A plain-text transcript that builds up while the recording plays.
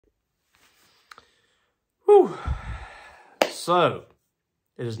Whew. So,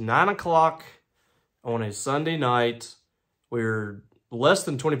 it is 9 o'clock on a Sunday night. We're less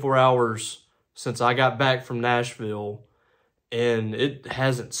than 24 hours since I got back from Nashville, and it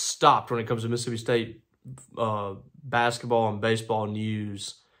hasn't stopped when it comes to Mississippi State basketball and baseball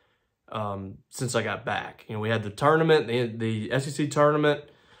news since I got back. You know, we had the tournament, the SEC tournament.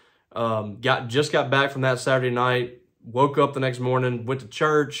 Just got back from that Saturday night. Woke up the next morning, went to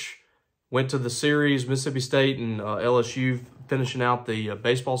church, went to the series, Mississippi State and LSU finishing out the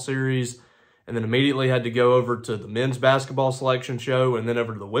baseball series, and then immediately had to go over to the men's basketball selection show and then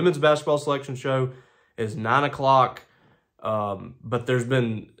over to the women's basketball selection show. It's 9 o'clock, but there's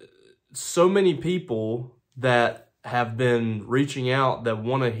been so many people that have been reaching out that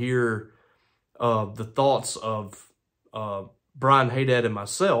want to hear the thoughts of Brian Haydad and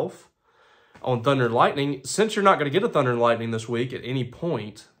myself on Thunder and Lightning. Since you're not going to get a Thunder and Lightning this week at any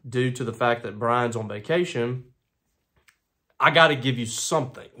point due to the fact that Brian's on vacation, I got to give you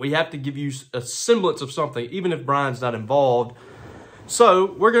something. We have to give you a semblance of something, even if Brian's not involved.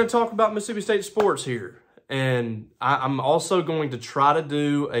 So we're going to talk about Mississippi State sports here. And I'm also going to try to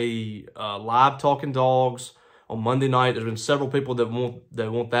do a live Talkin' Dawgs on Monday night. There's been several people that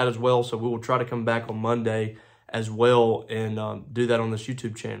want that as well, so we will try to come back on Monday as well and do that on this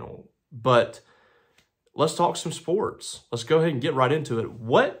YouTube channel. But let's talk some sports. Let's go ahead and get right into it.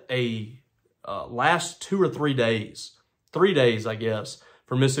 What a last 2 or 3 days, 3 days, I guess,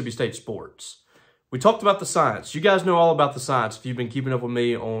 for Mississippi State sports. We talked about the science. You guys know all about the science if you've been keeping up with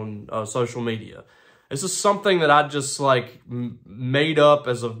me on social media. This is something that I just like made up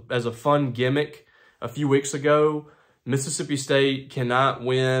as a fun gimmick a few weeks ago. Mississippi State cannot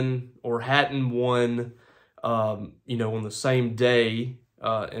win or hadn't won, you know, on the same day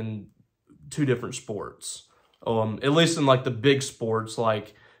in 2 different sports. At least in like the big sports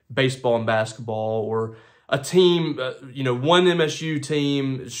like baseball and basketball, or a team, you know, one MSU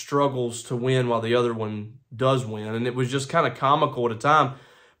team struggles to win while the other one does win. And it was just kind of comical at a time.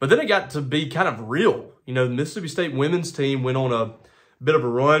 But then it got to be kind of real. You know, the Mississippi State women's team went on a bit of a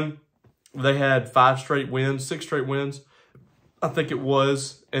run. They had 5 straight wins, 6 straight wins, I think it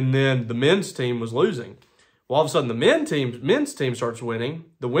was. And then the men's team was losing. Well, all of a sudden, the men's team starts winning.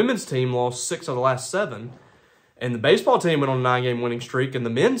 The women's team lost 6 of the last 7. And the baseball team went on a 9-game winning streak, and the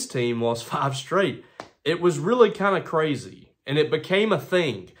men's team lost 5 straight. It was really kind of crazy, and it became a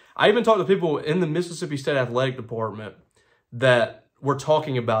thing. I even talked to people in the Mississippi State athletic department that were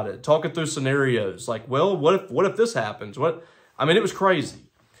talking about it, talking through scenarios. Like, well, what if this happens? I mean, it was crazy.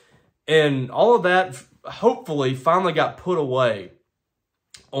 And all of that hopefully finally got put away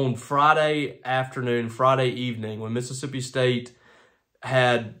on Friday afternoon, Friday evening, when Mississippi State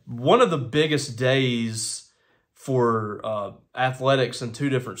had one of the biggest days for athletics in 2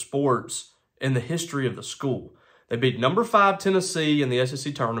 different sports in the history of the school. They beat number 5 Tennessee in the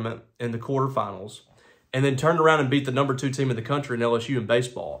SEC tournament in the quarterfinals, and then turned around and beat the number 2 team in the country in LSU in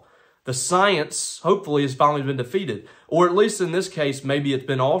baseball. The science, hopefully, has finally been defeated. Or at least in this case, maybe it's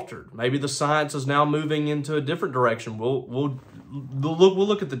been altered. Maybe the science is now moving into a different direction. We'll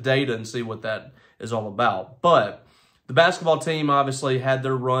look at the data and see what that is all about. But the basketball team obviously had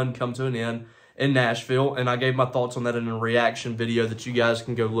their run come to an end in Nashville, and I gave my thoughts on that in a reaction video that you guys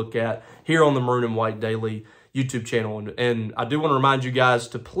can go look at here on the Maroon and White Daily YouTube channel. And I do want to remind you guys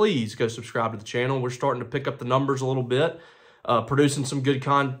to please go subscribe to the channel. We're starting to pick up the numbers a little bit. Producing some good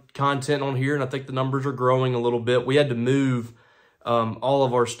content on here, and I think the numbers are growing a little bit. We had to move all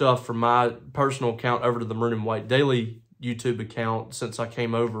of our stuff from my personal account over to the Maroon and White Daily YouTube account since I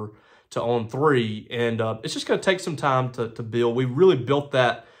came over to On3, and it's just going to take some time to build. We really built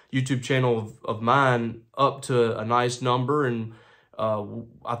that YouTube channel of mine up to a nice number, and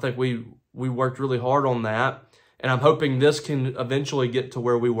I think we worked really hard on that. And I'm hoping this can eventually get to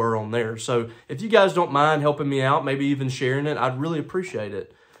where we were on there. So if you guys don't mind helping me out, maybe even sharing it, I'd really appreciate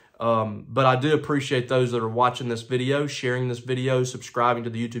it. But I do appreciate those that are watching this video, sharing this video, subscribing to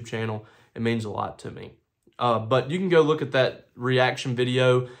the YouTube channel. It means a lot to me. But you can go look at that reaction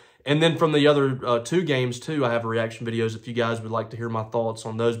video. And then from the other 2 games, too, I have reaction videos if you guys would like to hear my thoughts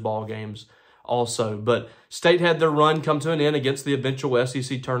on those ball games also. But State had their run come to an end against the eventual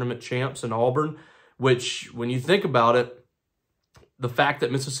SEC tournament champs in Auburn, which, when you think about it, the fact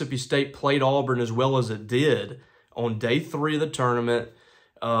that Mississippi State played Auburn as well as it did on day 3 of the tournament,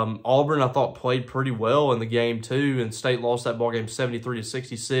 Auburn, I thought, played pretty well in the game, too, and State lost that ballgame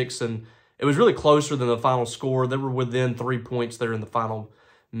 73-66, and it was really closer than the final score. They were within 3 points there in the final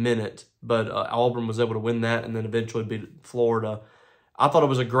minute, but Auburn was able to win that and then eventually beat Florida. I thought it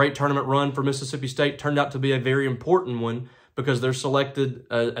was a great tournament run for Mississippi State. Turned out to be a very important one because they're selected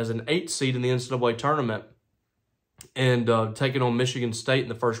as an 8th seed in the NCAA tournament and taking on Michigan State in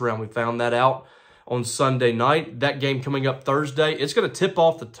the first round. We found that out on Sunday night. That game coming up Thursday. It's going to tip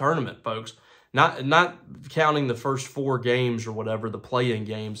off the tournament, folks. Not counting the first 4 games or whatever, the play-in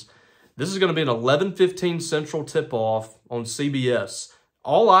games. This is going to be an 11:15 Central tip-off on CBS.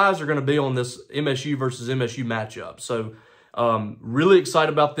 All eyes are going to be on this MSU versus MSU matchup. So really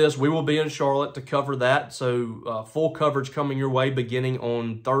excited about this. We will be in Charlotte to cover that. So full coverage coming your way beginning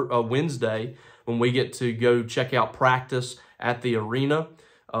on Wednesday when we get to go check out practice at the arena.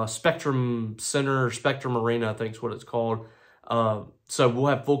 Spectrum Center, Spectrum Arena, I think is what it's called. So we'll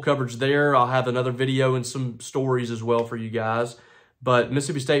have full coverage there. I'll have another video and some stories as well for you guys. But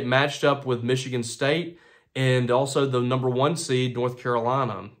Mississippi State matched up with Michigan State and also the #1 seed, North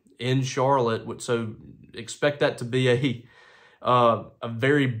Carolina, in Charlotte. So expect that to be a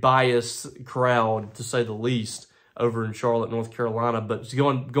very biased crowd, to say the least, over in Charlotte, North Carolina. But it's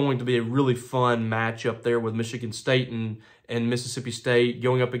going to be a really fun matchup there with Michigan State and Mississippi State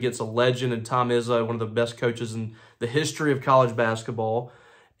going up against a legend and Tom Izzo, one of the best coaches in the history of college basketball.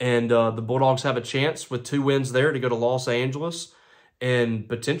 And the Bulldogs have a chance with 2 wins there to go to Los Angeles and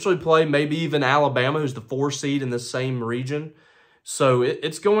potentially play maybe even Alabama, who's the 4 seed in the same region. So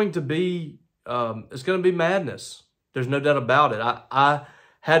it's going to be madness. There's no doubt about it. I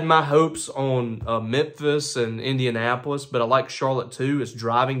had my hopes on Memphis and Indianapolis, but I like Charlotte too. It's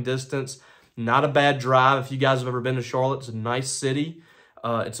driving distance. Not a bad drive. If you guys have ever been to Charlotte, it's a nice city.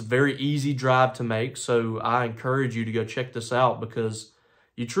 It's a very easy drive to make. So I encourage you to go check this out because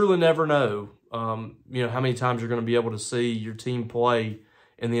you truly never know, how many times you're going to be able to see your team play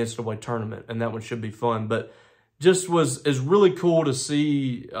in the NCAA tournament, and that one should be fun. But just is really cool to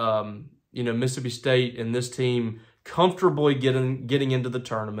see, Mississippi State and this team comfortably getting into the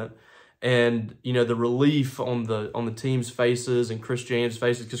tournament. And, the relief on the team's faces and Chris Jans'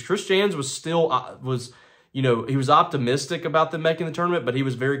 faces, because Chris Jans was still, he was optimistic about them making the tournament, but he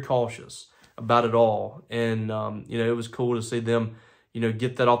was very cautious about it all. And, it was cool to see them,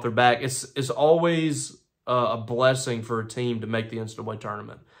 get that off their back. It's always a blessing for a team to make the NCAA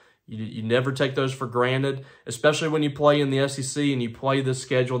tournament. You never take those for granted, especially when you play in the SEC and you play the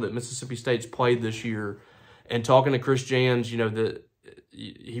schedule that Mississippi State's played this year. And talking to Chris Jans, that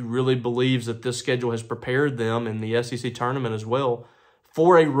he really believes that this schedule has prepared them in the SEC tournament as well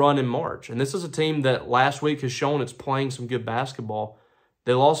for a run in March. And this is a team that last week has shown it's playing some good basketball.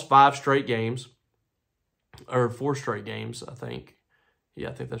 They lost 5 straight games, or 4 straight games, I think. Yeah,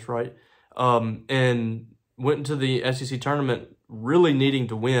 I think that's right. And went into the SEC tournament really needing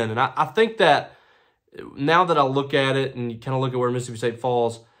to win. And I think that now that I look at it and you kind of look at where Mississippi State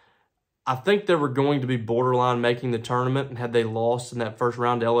falls, I think they were going to be borderline making the tournament and had they lost in that first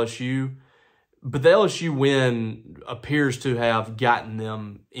round to LSU. But the LSU win appears to have gotten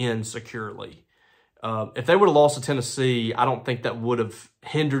them in securely. If they would have lost to Tennessee, I don't think that would have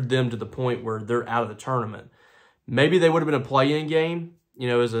hindered them to the point where they're out of the tournament. Maybe they would have been a play-in game,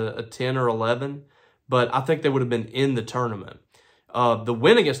 as a 10 or 11. But I think they would have been in the tournament. The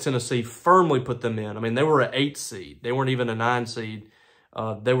win against Tennessee firmly put them in. I mean, they were an 8 seed. They weren't even a 9 seed.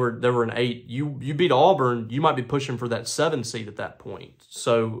 They were an 8. You beat Auburn, you might be pushing for that 7 seed at that point.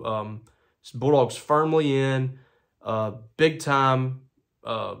 So Bulldogs firmly in, big time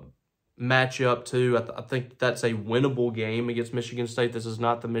matchup too. I think that's a winnable game against Michigan State. This is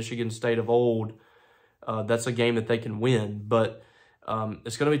not the Michigan State of old. That's a game that they can win, but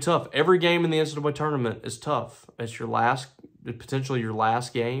it's going to be tough. Every game in the NCAA tournament is tough. It's potentially your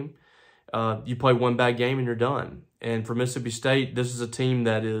last game. You play one bad game and you're done. And for Mississippi State, this is a team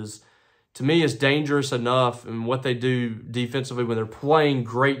that is, to me, is dangerous enough in what they do defensively when they're playing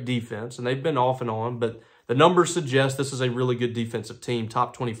great defense. And they've been off and on, but the numbers suggest this is a really good defensive team,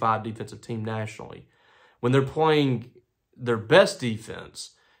 top 25 defensive team nationally. When they're playing their best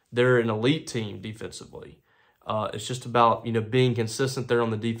defense, they're an elite team defensively. It's just about, being consistent there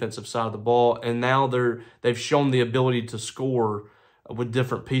on the defensive side of the ball. And now they've shown the ability to score with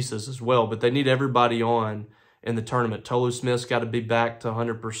different pieces as well. But they need everybody on in the tournament. Tolu Smith's got to be back to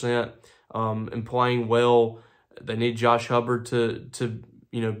 100% and playing well. They need Josh Hubbard to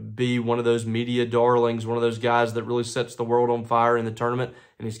be one of those media darlings, one of those guys that really sets the world on fire in the tournament,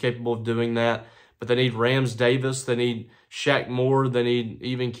 and he's capable of doing that. But they need Rams Davis. They need Shaq Moore. They need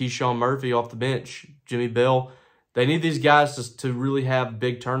even Keyshawn Murphy off the bench, Jimmy Bell. They need these guys to really have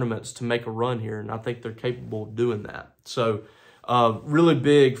big tournaments to make a run here, and I think they're capable of doing that. So really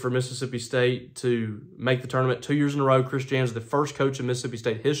big for Mississippi State to make the tournament 2 years in a row. Chris Jans is the first coach in Mississippi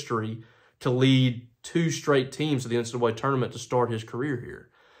State history to lead 2 straight teams to the NCAA tournament to start his career here.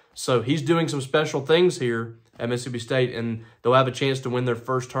 So he's doing some special things here at Mississippi State, and they'll have a chance to win their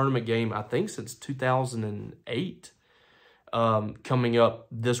first tournament game, I think, since 2008. coming up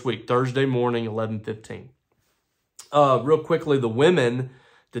this week, Thursday morning, 11:15. Real quickly, the women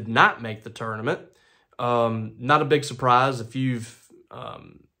did not make the tournament. Not a big surprise. If you've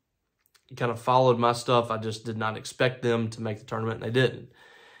kind of followed my stuff, I just did not expect them to make the tournament, and they didn't.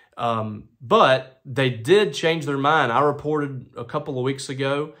 But they did change their mind. I reported a couple of weeks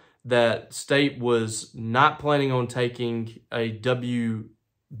ago that State was not planning on taking a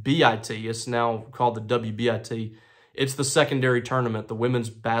WBIT. It's now called the WBIT. It's the secondary tournament, the Women's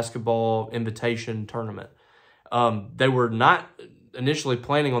Basketball Invitation Tournament. They were not initially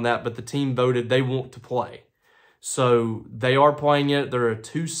planning on that, but the team voted they want to play. So they are playing it. They're a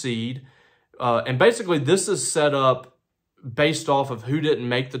 2 seed. And basically this is set up based off of who didn't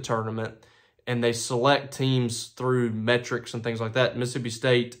make the tournament, and they select teams through metrics and things like that. Mississippi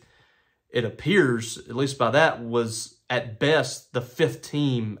State, it appears, at least by that, was at best the 5th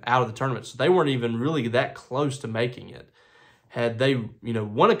team out of the tournament. So they weren't even really that close to making it. Had they,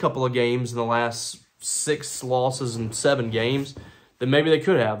 won a couple of games in the last 6 losses in 7 games, then maybe they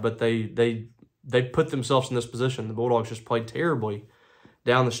could have, but they put themselves in this position. The Bulldogs just played terribly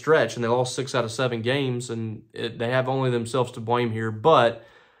down the stretch, and they lost 6 out of 7 games, and they have only themselves to blame here. But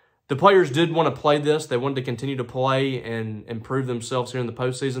the players did want to play this. They wanted to continue to play and improve themselves here in the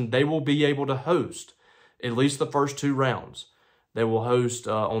postseason. They will be able to host at least the first 2 rounds. They will host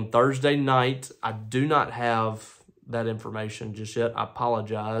on Thursday night. I do not have that information just yet. I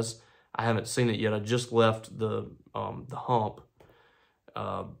apologize. I haven't seen it yet. I just left the hump.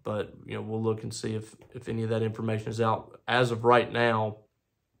 But, we'll look and see if any of that information is out. As of right now,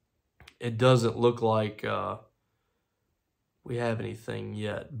 it doesn't look like we have anything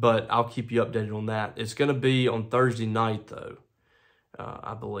yet. But I'll keep you updated on that. It's going to be on Thursday night, though,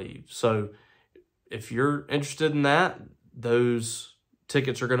 I believe. So if you're interested in that, those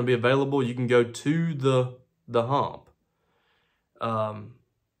tickets are going to be available. You can go to the hump.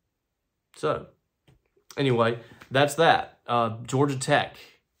 So anyway, that's that. Georgia Tech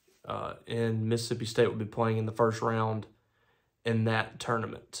and Mississippi State will be playing in the first round in that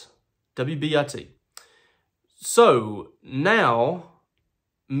tournament. WBIT. So now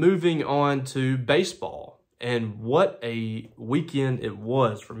moving on to baseball, and what a weekend it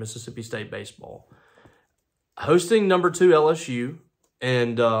was for Mississippi State baseball. Hosting number 2 LSU,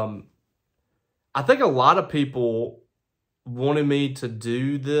 and I think a lot of people wanted me to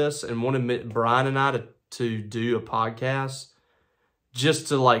do this and wanted Brian and I to do a podcast just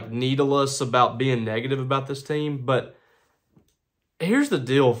to needle us about being negative about this team. But here's the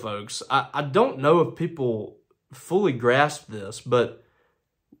deal, folks. I don't know if people fully grasp this, but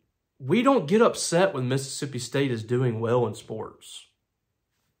we don't get upset when Mississippi State is doing well in sports.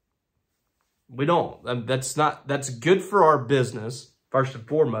 We don't. That's good for our business, first and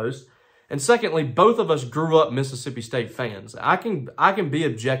foremost. And secondly, both of us grew up Mississippi State fans. I can be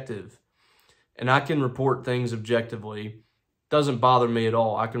objective, and I can report things objectively. Doesn't bother me at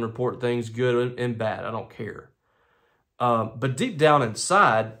all. I can report things good and bad. I don't care. But deep down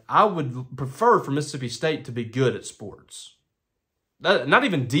inside, I would prefer for Mississippi State to be good at sports. Not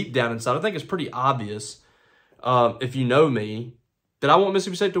even deep down inside. I think it's pretty obvious, if you know me, that I want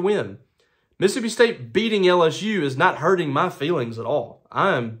Mississippi State to win. Mississippi State beating LSU is not hurting my feelings at all.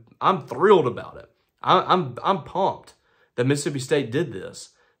 I'm thrilled about it. I'm pumped that Mississippi State did this.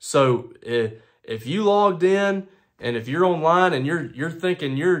 So if you logged in and if you're online and you're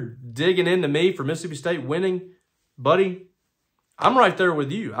thinking you're digging into me for Mississippi State winning, buddy, I'm right there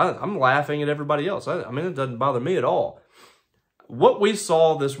with you. I'm laughing at everybody else. I mean, it doesn't bother me at all. What we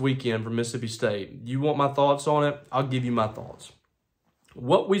saw this weekend from Mississippi State, you want my thoughts on it? I'll give you my thoughts.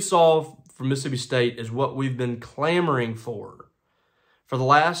 What we saw from Mississippi State is what we've been clamoring for the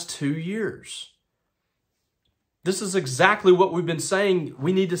last 2 years. This is exactly what we've been saying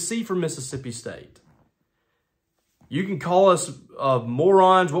we need to see from Mississippi State. You can call us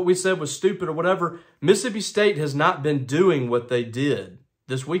morons, what we said was stupid or whatever. Mississippi State has not been doing what they did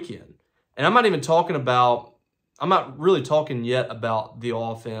this weekend. And I'm not really talking yet about the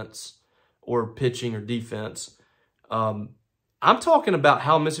offense or pitching or defense. I'm talking about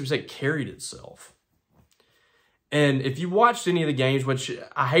how Mississippi State carried itself. And if you watched any of the games, which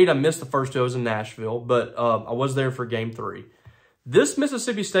I missed the first 2, I was in Nashville, but I was there for Game 3. This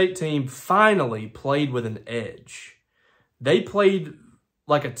Mississippi State team finally played with an edge. They played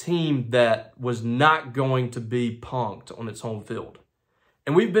like a team that was not going to be punked on its home field.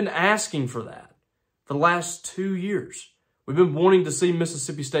 And we've been asking for that for the last 2 years. We've been wanting to see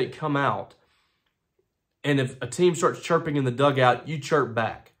Mississippi State come out, and if a team starts chirping in the dugout, you chirp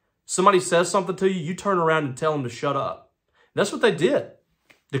back. Somebody says something to you, you turn around and tell them to shut up. That's what they did.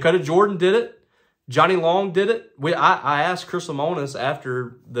 Dakota Jordan did it. Johnny Long did it. I asked Chris Lamonis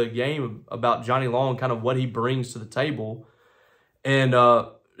after the game about Johnny Long, kind of what he brings to the table. And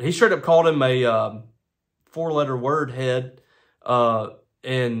he straight up called him a four-letter word head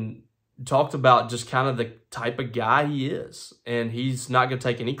and talked about just kind of the type of guy he is. And he's not going to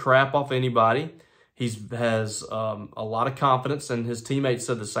take any crap off anybody. He has a lot of confidence, and his teammates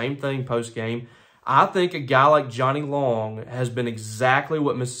said the same thing post-game. I think a guy like Johnny Long has been exactly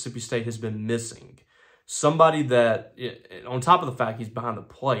what Mississippi State has been missing. Somebody that, on top of the fact he's behind the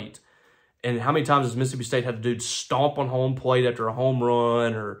plate, and how many times has Mississippi State had a dude stomp on home plate after a home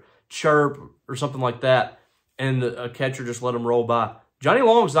run or chirp or something like that, and a catcher just let him roll by? Johnny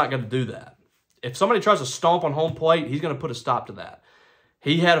Long's not going to do that. If somebody tries to stomp on home plate, he's going to put a stop to that.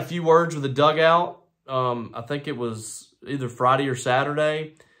 He had a few words with the dugout. I think it was either Friday or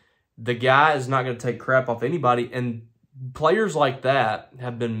Saturday. The guy is not going to take crap off anybody, and players like that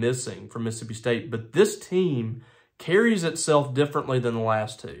have been missing from Mississippi State. But this team carries itself differently than the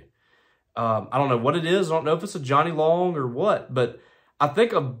last two. I don't know what it is. I don't know if it's a Johnny Long or what, but I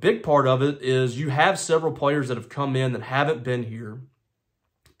think a big part of it is you have several players that have come in that haven't been here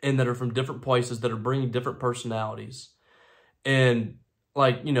and that are from different places that are bringing different personalities. And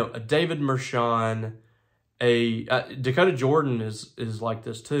like, you know, a David Mershon, Dakota Jordan is like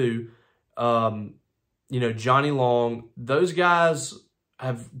this too. You know, Johnny Long, those guys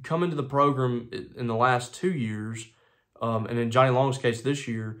have come into the program in the last 2 years, and in Johnny Long's case this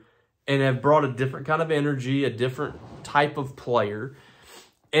year, and have brought a different kind of energy, a different type of player,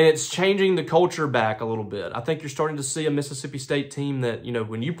 and it's changing the culture back a little bit. I think you're starting to see a Mississippi State team that, you know,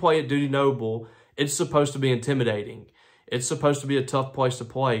 when you play at Dudy Noble, it's supposed to be intimidating. It's supposed to be a tough place to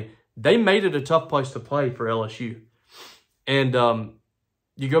play. They made it a tough place to play for LSU. And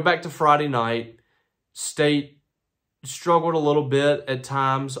you go back to Friday night, State struggled a little bit at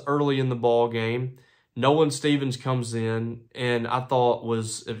times early in the ball game. Nolan Stevens comes in and I thought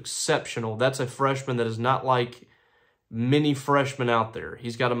was exceptional. That's a freshman that is not like many freshmen out there.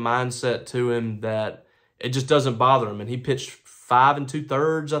 He's got a mindset to him that it just doesn't bother him. And he pitched 5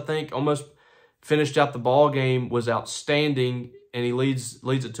 2/3, I think, almost finished out the ball game, was outstanding, and he leads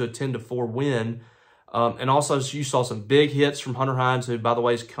it to a 10-4 win. And also, you saw some big hits from Hunter Hines, who, by the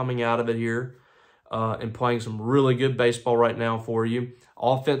way, is coming out of it here and playing some really good baseball right now for you.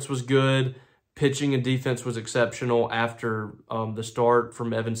 Offense was good. Pitching and defense was exceptional after the start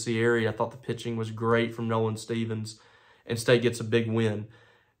from Evan Sierra. I thought the pitching was great from Nolan Stevens, and State gets a big win.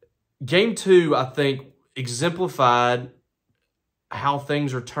 Game 2, I think, exemplified how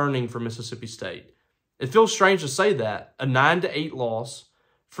things are turning for Mississippi State. It feels strange to say that, a 9-8 loss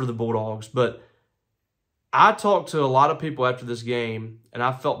for the Bulldogs, but I talked to a lot of people after this game, and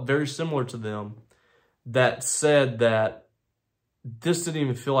I felt very similar to them, that said that this didn't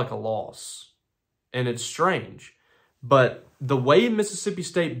even feel like a loss. And it's strange. But the way Mississippi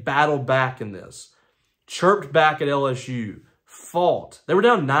State battled back in this, chirped back at LSU, fought. They were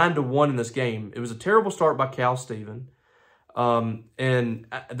down 9-1 in this game. It was a terrible start by Cal Steven. And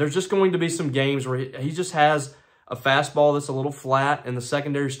there's just going to be some games where he just has a fastball that's a little flat, and the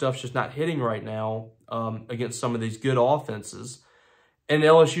secondary stuff's just not hitting right now against some of these good offenses. And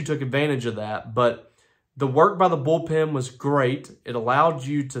LSU took advantage of that. But the work by the bullpen was great. It allowed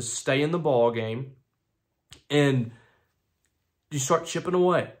you to stay in the ball game, and you start chipping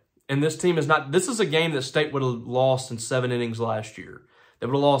away. And this team is not – this is a game that State would have lost in 7 innings last year. They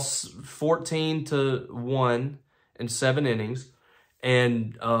would have lost 14-1 in 7 innings,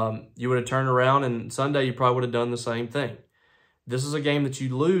 and you would have turned around, and Sunday you probably would have done the same thing. This is a game that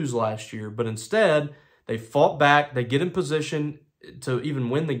you lose last year, but instead they fought back. They get in position to even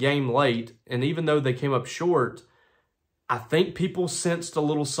win the game late, and even though they came up short, I think people sensed a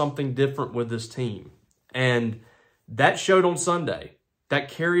little something different with this team, and that showed on Sunday. That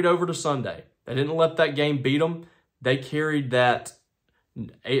carried over to Sunday. They didn't let that game beat them. They carried that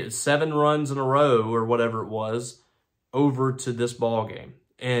 7 runs in a row or whatever it was over to this ball game.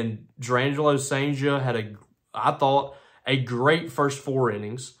 And Drangelo Sanger had I thought, a great first 4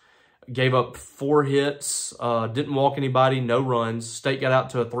 innings. Gave up 4 hits, didn't walk anybody, no runs. State got out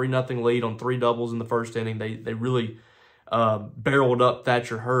to a 3-0 lead on 3 doubles in the first inning. They really barreled up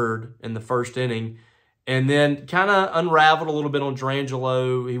Thatcher Hurd in the first inning. And then kind of unraveled a little bit on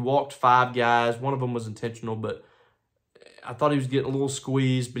Drangelo. He walked 5 guys. One of them was intentional, but I thought he was getting a little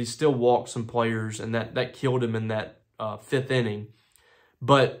squeezed, but he still walked some players, and that killed him in that 5th inning.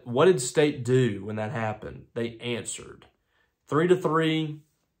 But what did State do when that happened? They answered. 3-3,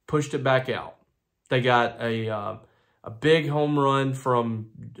 pushed it back out. They got a big home run from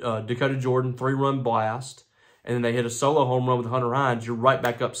Dakota Jordan, 3-run blast, and then they hit a solo home run with Hunter Hines. You're right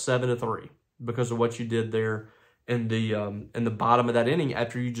back up 7-3. because of what you did there in the bottom of that inning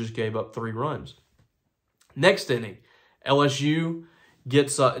after you just gave up 3 runs. Next inning, LSU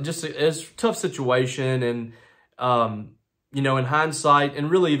gets just a tough situation, and you know, in hindsight,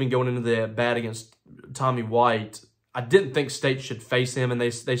 and really even going into the bat against Tommy White, I didn't think State should face him, and they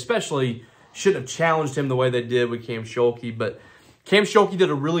especially shouldn't have challenged him the way they did with Cam Schuelke. But Cam Schuelke did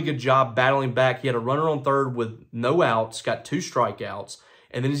a really good job battling back. He had a runner on third with no outs, got 2 strikeouts,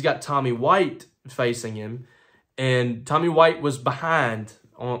 and then he's got Tommy White facing him, and Tommy White was behind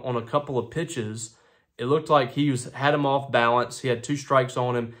on a couple of pitches. It looked like he had him off balance. He had 2 strikes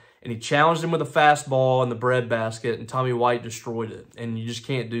on him, and he challenged him with a fastball in the breadbasket, and Tommy White destroyed it, and you just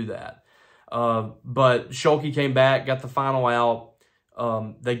can't do that. But Schuelke came back, got the final out.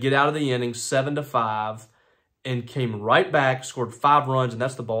 They get out of the inning 7-5 and came right back, scored 5 runs, and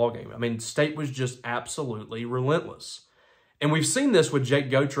that's the ball game. I mean, State was just absolutely relentless. And we've seen this with Jake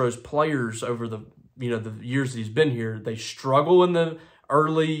Gautreau's players over the years that he's been here. They struggle in the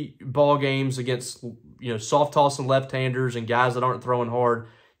early ball games against soft tossing left-handers and guys that aren't throwing hard.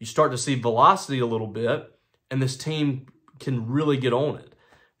 You start to see velocity a little bit, and this team can really get on it.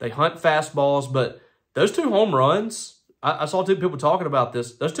 They hunt fastballs, but those 2 home runs, I saw 2 people talking about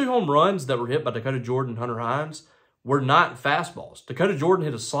this. Those 2 home runs that were hit by Dakota Jordan and Hunter Hines were not fastballs. Dakota Jordan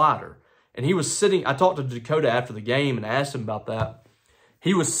hit a slider, and he was sitting. I talked to Dakota after the game and asked him about that.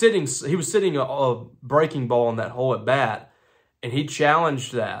 He was sitting a breaking ball on that hole at bat, and he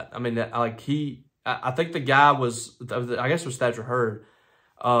challenged that. I mean, I think the guy was, I guess it was Thatcher Hurd,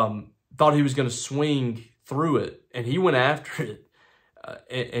 thought he was going to swing through it, and he went after it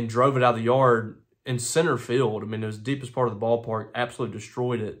and drove it out of the yard in center field. I mean, it was the deepest part of the ballpark, absolutely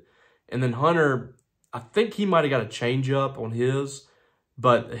destroyed it. And then Hunter, I think he might have got a changeup on his,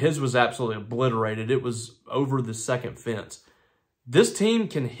 but his was absolutely obliterated. It was over the second fence. This team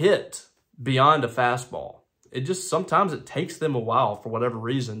can hit beyond a fastball. It just, sometimes it takes them a while for whatever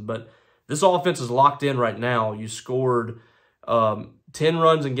reason, but this offense is locked in right now. You scored 10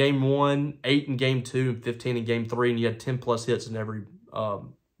 runs in game 1, 8 in game 2, and 15 in game 3, and you had 10-plus hits in every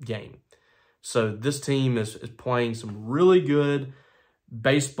game. So this team is playing some really good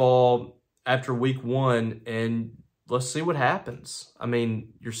baseball after week 1, and let's see what happens. I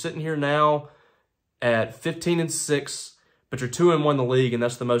mean, you're sitting here now at 15-6, but you're 2-1 in the league, and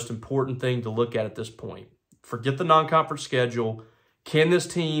that's the most important thing to look at this point. Forget the non-conference schedule. Can this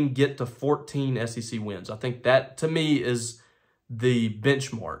team get to 14 SEC wins? I think that, to me, is the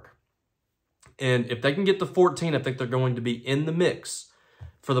benchmark. And if they can get to 14, I think they're going to be in the mix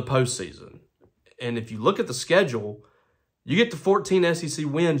for the postseason. And if you look at the schedule, you get to 14 SEC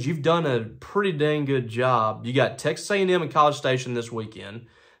wins, you've done a pretty dang good job. You got Texas A&M and College Station this weekend,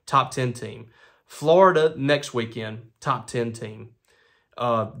 top 10 team. Florida next weekend, top 10 team.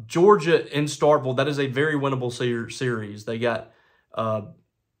 Georgia in Starkville, that is a very winnable series. They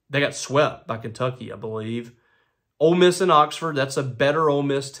got swept by Kentucky, I believe. Ole Miss and Oxford, that's a better Ole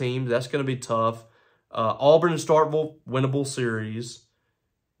Miss team. That's going to be tough. Auburn and Starkville, winnable series.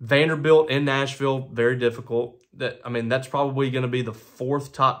 Vanderbilt in Nashville, very difficult. That's probably going to be the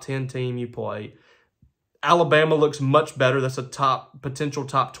 4th top 10 team you play. Alabama looks much better. That's a potential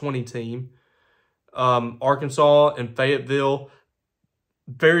top 20 team. Arkansas and Fayetteville,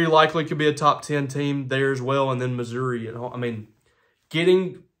 very likely could be a top 10 team there as well. And then Missouri at home. I mean,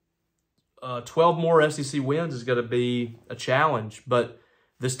 getting 12 more SEC wins is going to be a challenge. But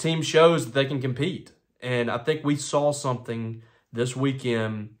this team shows that they can compete. And I think we saw something this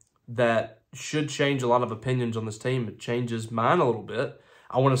weekend that should change a lot of opinions on this team. It changes mine a little bit.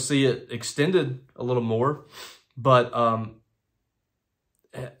 I want to see it extended a little more. But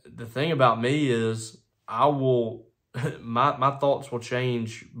the thing about me is my thoughts will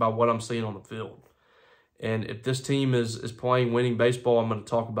change by what I'm seeing on the field. And if this team is playing winning baseball, I'm going to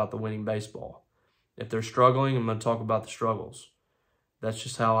talk about the winning baseball. If they're struggling, I'm going to talk about the struggles. That's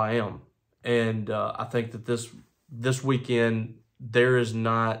just how I am. And I think that this weekend, there is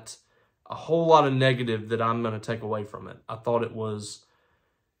not a whole lot of negative that I'm going to take away from it. I thought it was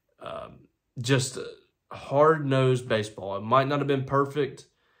just hard-nosed baseball. It might not have been perfect.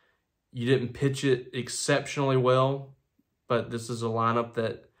 You didn't pitch it exceptionally well, but this is a lineup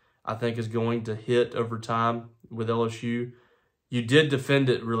that I think is going to hit over time with LSU. You did defend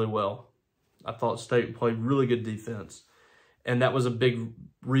it really well. I thought State played really good defense, and that was a big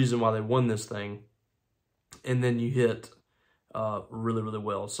reason why they won this thing. And then you hit really, really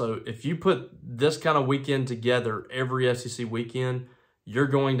well. So if you put this kind of weekend together every SEC weekend, you're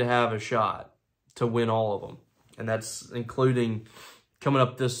going to have a shot to win all of them. And that's including coming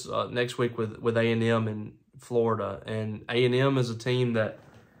up this next week with A&M in Florida. And A&M is a team that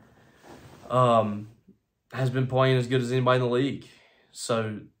has been playing as good as anybody in the league.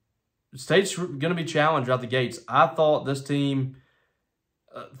 So State's going to be challenged out the gates. I thought this team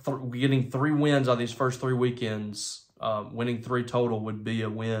getting 3 wins out of these first 3 weekends, winning 3 total would be a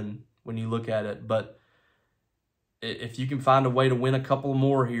win when you look at it. But if you can find a way to win a couple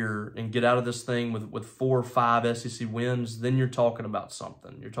more here and get out of this thing with 4 or 5 SEC wins, then you're talking about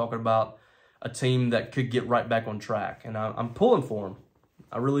something. You're talking about a team that could get right back on track. And I'm pulling for them.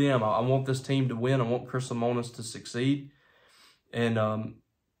 I really am. I want this team to win. I want Chris Lemonis to succeed. And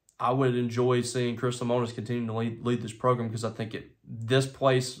I would enjoy seeing Chris Lemonis continue to lead this program because I think this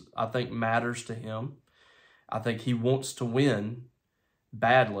place, I think, matters to him. I think he wants to win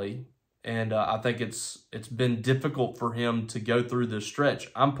badly. And I think it's been difficult for him to go through this stretch.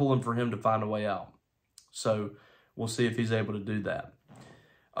 I'm pulling for him to find a way out. So we'll see if he's able to do that.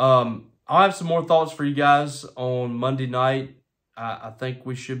 I'll have some more thoughts for you guys on Monday night. I think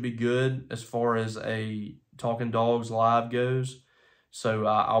we should be good as far as a Talkin' Dawgs live goes. So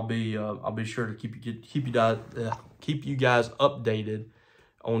I'll be sure to keep you guys updated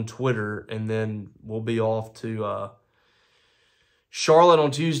on Twitter, and then we'll be off to Charlotte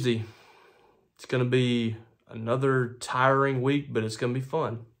on Tuesday. It's going to be another tiring week, but it's going to be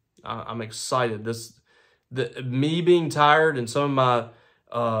fun. I'm excited. Me being tired and some of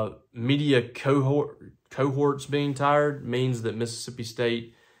my media cohorts being tired means that Mississippi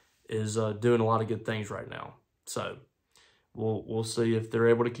State is doing a lot of good things right now. So we'll see if they're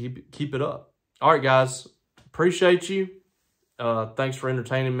able to keep it up. All right, guys. Appreciate you. Thanks for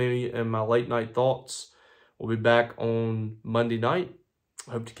entertaining me and my late night thoughts. We'll be back on Monday night.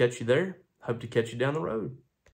 Hope to catch you there. Hope to catch you down the road.